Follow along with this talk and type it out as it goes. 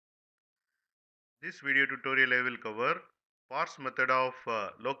This video tutorial I will cover parse method of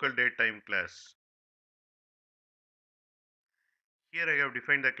LocalDateTime class. Here I have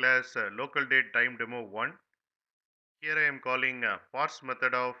defined the class LocalDateTime Here I am calling parse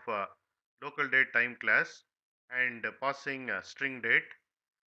method of LocalDateTime class and passing string date,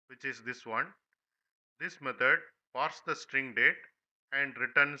 which is this one. This method parse the string date and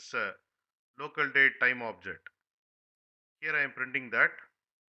returns LocalDateTime object. Here I am printing that.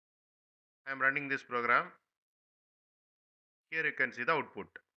 I am running this program. Here you can see the output.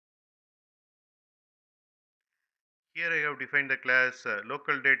 Here I have defined the class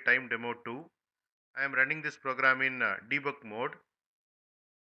LocalDateTime I am running this program in debug mode.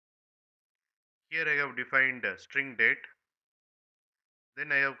 Here I have defined string date.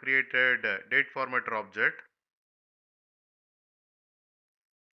 Then I have created date formatter object.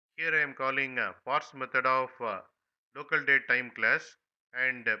 Here I am calling parse method of LocalDateTime class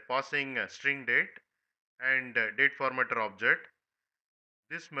and passing string date and date formatter object.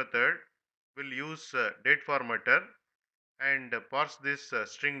 This method will use date formatter and parse this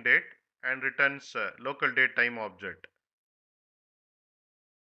string date and returns LocalDateTime object.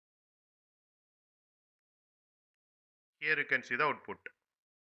 Here you can see the output.